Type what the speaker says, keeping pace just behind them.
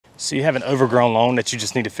So you have an overgrown lawn that you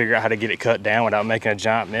just need to figure out how to get it cut down without making a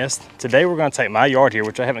giant mess. Today we're going to take my yard here,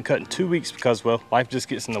 which I haven't cut in 2 weeks because, well, life just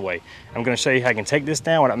gets in the way. I'm going to show you how you can take this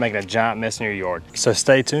down without making a giant mess in your yard. So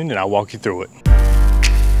stay tuned and I'll walk you through it.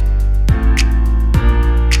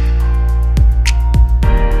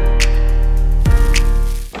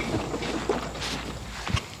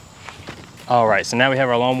 All right, so now we have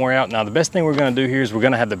our lawnmower out. Now the best thing we're gonna do here is we're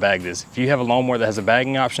gonna have to bag this. If you have a lawnmower that has a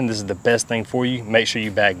bagging option, this is the best thing for you. Make sure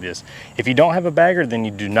you bag this. If you don't have a bagger, then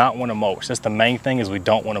you do not wanna mulch. That's the main thing, is we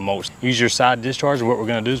don't wanna mulch. Use your side discharge, and what we're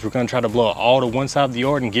gonna do is we're gonna try to blow it all to one side of the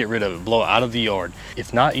yard and get rid of it, blow it out of the yard.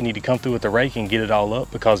 If not, you need to come through with the rake and get it all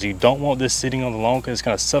up, because you don't want this sitting on the lawn because it's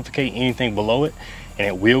gonna suffocate anything below it and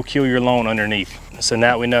it will kill your lawn underneath. So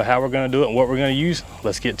now we know how we're gonna do it and what we're gonna use.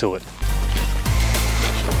 Let's get to it.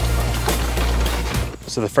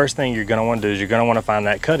 So the first thing you're gonna wanna do is you're gonna wanna find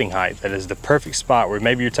that cutting height. That is the perfect spot where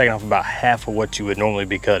maybe you're taking off about half of what you would normally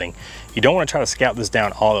be cutting. You don't wanna try to scalp this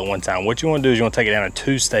down all at one time. What you wanna do is you wanna take it down in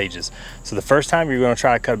 2 stages. So the first time you're gonna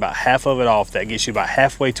try to cut about half of it off. That gets you about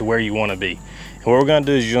halfway to where you wanna be. And what we're gonna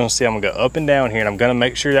do is you're gonna see I'm gonna go up and down here, and I'm gonna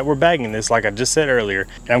make sure that we're bagging this like I just said earlier.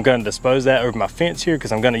 And I'm gonna dispose that over my fence here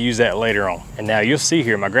because I'm gonna use that later on. And now you'll see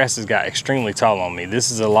here, my grass has got extremely tall on me.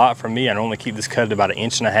 This is a lot for me. I normally keep this cut at about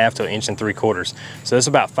 1.5 to 1.75 inches. So it's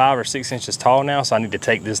about 5 or 6 inches tall now, so I need to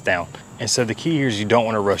take this down. And so the key here is you don't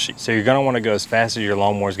want to rush it. So you're going to want to go as fast as your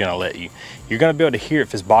lawnmower is going to let you. You're going to be able to hear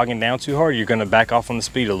if it's bogging down too hard. You're going to back off on the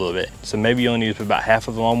speed a little bit. So maybe you'll need to put about half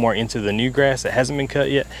of the lawnmower into the new grass that hasn't been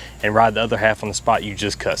cut yet and ride the other half on the spot you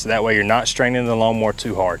just cut. So that way you're not straining the lawnmower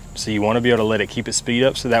too hard. So you want to be able to let it keep its speed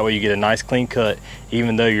up, so that way you get a nice clean cut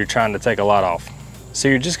even though you're trying to take a lot off. So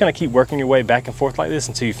you're just gonna keep working your way back and forth like this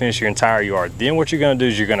until you finish your entire yard. Then what you're gonna do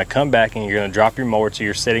is you're gonna come back and you're gonna drop your mower to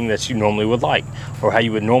your setting that you normally would like, or how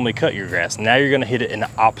you would normally cut your grass. Now you're gonna hit it in the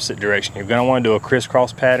opposite direction. You're gonna wanna do a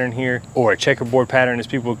crisscross pattern here, or a checkerboard pattern as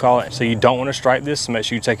people would call it. So you don't wanna stripe this, so make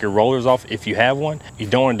sure you take your rollers off if you have one. You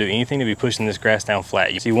don't wanna do anything to be pushing this grass down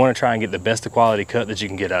flat. So you wanna try and get the best of quality cut that you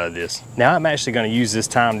can get out of this. Now I'm actually gonna use this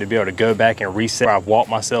time to be able to go back and reset where I've walked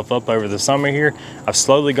myself up over the summer here. I've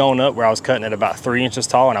slowly gone up where I was cutting at about 3 inches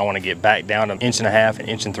tall, and I wanna get back down to 1.5 and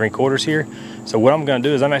 1.75 here. So what I'm gonna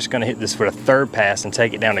do is I'm actually gonna hit this for the 3rd pass and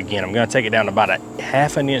take it down again. I'm gonna take it down to about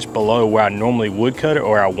 1/2 inch below where I normally would cut it,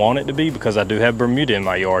 or where I want it to be, because I do have Bermuda in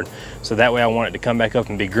my yard. So that way I want it to come back up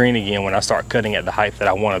and be green again when I start cutting at the height that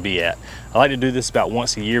I wanna be at. I like to do this about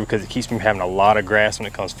once a year because it keeps me from having a lot of grass when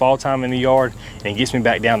it comes fall time in the yard, and it gets me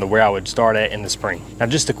back down to where I would start at in the spring. Now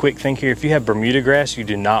just a quick thing here, if you have Bermuda grass, you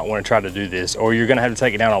do not wanna try to do this, or you're gonna have to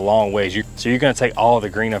take it down a long ways. So you're gonna take all the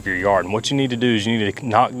green off your yard, and what you need to do is you need to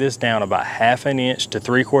knock this down about 1/2 inch to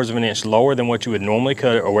 3/4 inch lower than what you would normally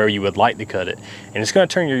cut it, or where you would like to cut it. And it's gonna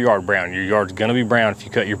turn your yard brown. Your yard's gonna be brown if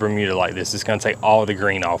you cut your Bermuda like this. It's gonna take all the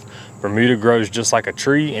green off. Bermuda grows just like a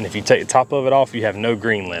tree, and if you take the top of it off, you have no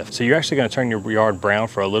green left. So you're actually gonna turn your yard brown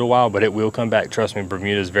for a little while, but it will come back. Trust me,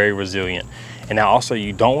 Bermuda is very resilient. And now also,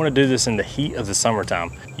 you don't wanna do this in the heat of the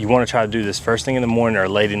summertime. You wanna try to do this first thing in the morning or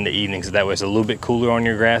late in the evening, so that way it's a little bit cooler on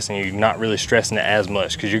your grass and you're not really stressing it as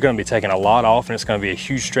much, because you're gonna be taking a lot off and it's gonna be a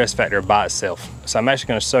huge stress factor by itself. So I'm actually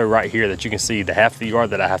gonna show right here that you can see the half of the yard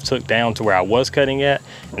that I have took down to where I was cutting at,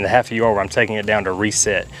 and the half of the yard where I'm taking it down to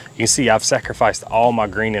reset. You can see I've sacrificed all my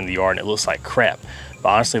green in the yard and it looks like crap. But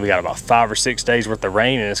honestly, we got about 5 or 6 days worth of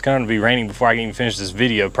rain, and it's going to be raining before I can even finish this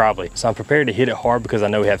video probably. So I'm prepared to hit it hard because I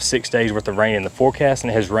know we have 6 days worth of rain in the forecast, and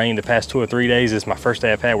it has rained the past 2 or 3 days. It's my first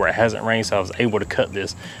day I've had where it hasn't rained, so I was able to cut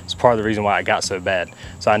this. It's part of the reason why it got so bad.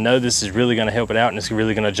 So I know this is really going to help it out, and it's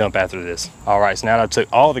really going to jump after this. All right, so now that I took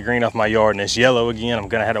all the green off my yard and it's yellow again, I'm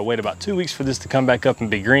going to have to wait about 2 weeks for this to come back up and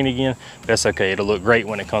be green again. But that's okay, it'll look great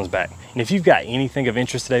when it comes back. And if you've got anything of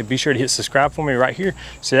interest today, be sure to hit subscribe for me right here,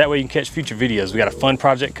 so that way you can catch future videos. We got a fun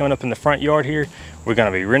project coming up in the front yard here. We're going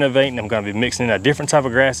to be renovating. I'm going to be mixing in a different type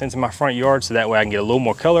of grass into my front yard, so that way I can get a little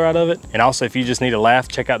more color out of it. And also, if you just need a laugh,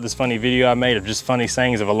 check out this funny video I made of just funny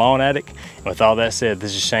sayings of a lawn addict. And with all that said,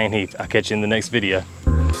 this is Shane Heath. I'll catch you in the next video.